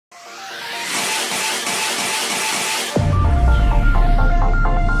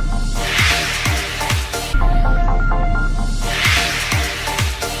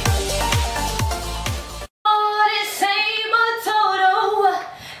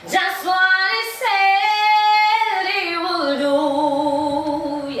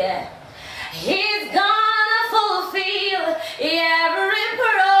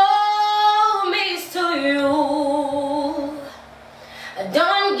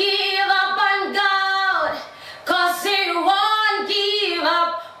give up on God, 'cause He won't give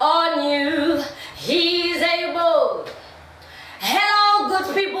up on you. He's able. Hello,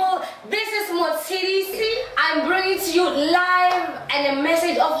 good people. This is Ncfi Tv. I'm bringing to you live and a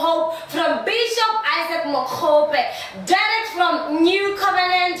message of hope from Bishop Isaac Mokhope, direct from New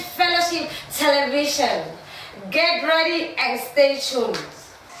Covenant Fellowship Television. Get ready and stay tuned.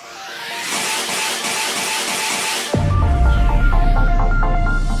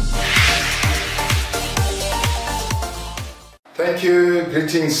 Thank you.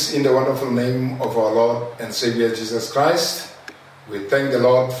 Greetings in the wonderful name of our Lord and Savior Jesus Christ. We thank the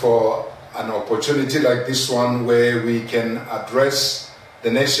Lord for an opportunity like this one where we can address the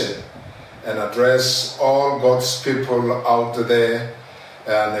nation and address all God's people out there,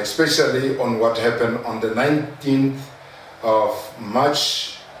 and especially on what happened on the 19th of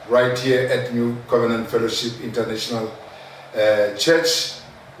March right here at New Covenant Fellowship International Church,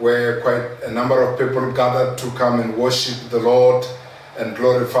 where quite a number of people gathered to come and worship the Lord and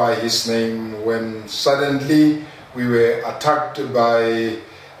glorify His name, when suddenly we were attacked by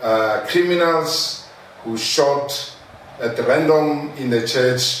criminals who shot at random in the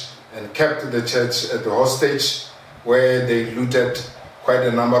church and kept the church at the hostage, where they looted quite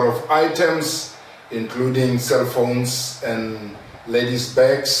a number of items, including cell phones and ladies'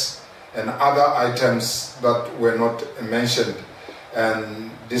 bags and other items that were not mentioned, and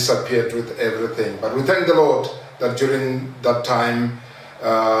disappeared with everything. But we thank the Lord that during that time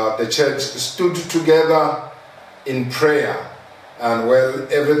the church stood together in prayer, and while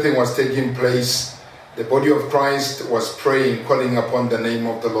everything was taking place, the body of Christ was praying, calling upon the name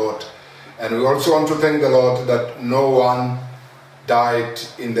of the Lord. And we also want to thank the Lord that no one died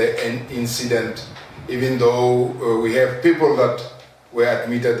in the incident, even though we have people that were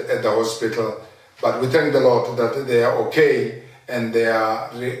admitted at the hospital. But we thank the Lord that they are okay and they are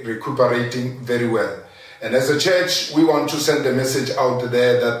recuperating very well. And as a church, we want to send a message out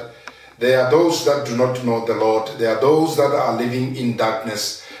there that there are those that do not know the Lord. There are those that are living in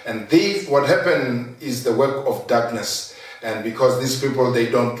darkness. And what happened is the work of darkness. And because these people,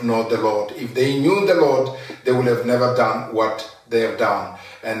 they don't know the Lord. If they knew the Lord, they would have never done what they have done.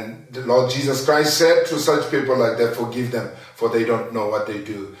 And the Lord Jesus Christ said to such people like that, forgive them, for they don't know what they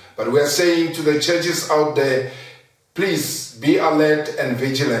do. But we are saying to the churches out there, please be alert and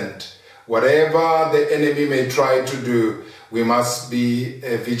vigilant. Whatever the enemy may try to do, we must be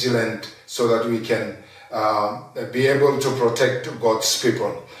vigilant so that we can be able to protect God's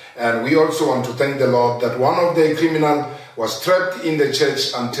people. And we also want to thank the Lord that one of the criminals was trapped in the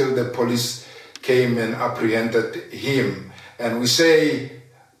church until the police came and apprehended him. And we say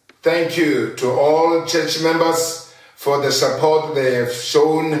thank you to all church members for the support they have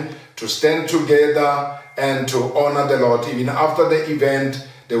shown to stand together and to honor the Lord. Even after the event,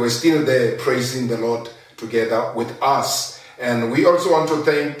 they were still there praising the Lord together with us. And we also want to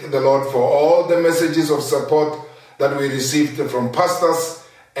thank the Lord for all the messages of support that we received from pastors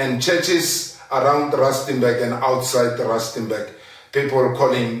and churches around Rustenburg and outside the Rustenburg. People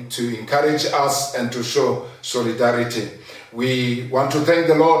calling to encourage us and to show solidarity. We want to thank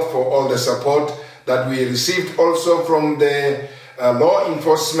the Lord for all the support that we received also from the law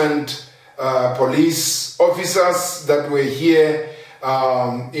enforcement police officers that were here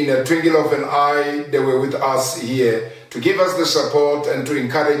in a twinkle of an eye. They were with us here to give us the support and to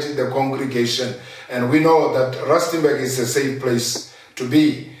encourage the congregation. And we know that Rustenburg is a safe place to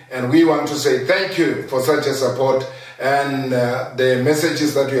be. And we want to say thank you for such a support and the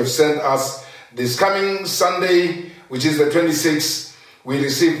messages that you have sent us. This coming Sunday, which is the 26th, we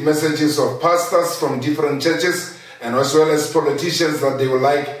received messages of pastors from different churches and as well as politicians that they would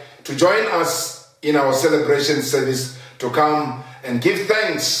like to join us in our celebration service, to come and give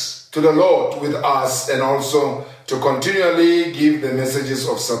thanks to the Lord with us and also to continually give the messages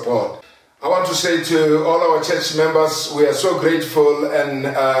of support. I want to say to all our church members, we are so grateful and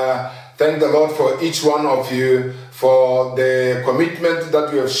thank the Lord for each one of you for the commitment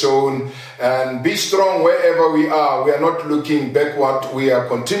that you have shown, and be strong wherever we are. We are not looking backward. We are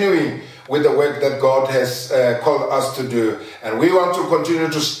continuing with the work that God has called us to do. And we want to continue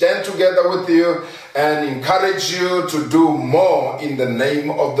to stand together with you and encourage you to do more in the name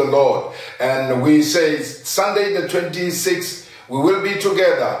of the Lord. And we say Sunday the 26th, we will be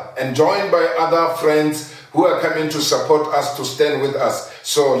together and joined by other friends who are coming to support us, to stand with us.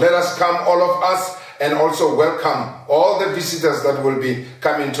 So let us come, all of us, and also welcome all the visitors that will be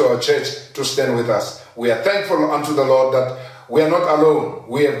coming to our church to stand with us. We are thankful unto the Lord that we are not alone.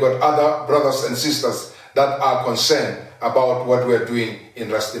 We have got other brothers and sisters that are concerned about what we are doing in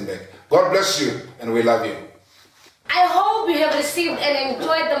Rustenburg. God bless you, and we love you. I hope hope you have received and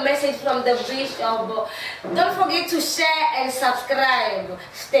enjoyed the message from the Bishop. Don't forget to share and subscribe.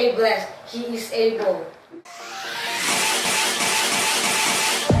 Stay blessed. He is able.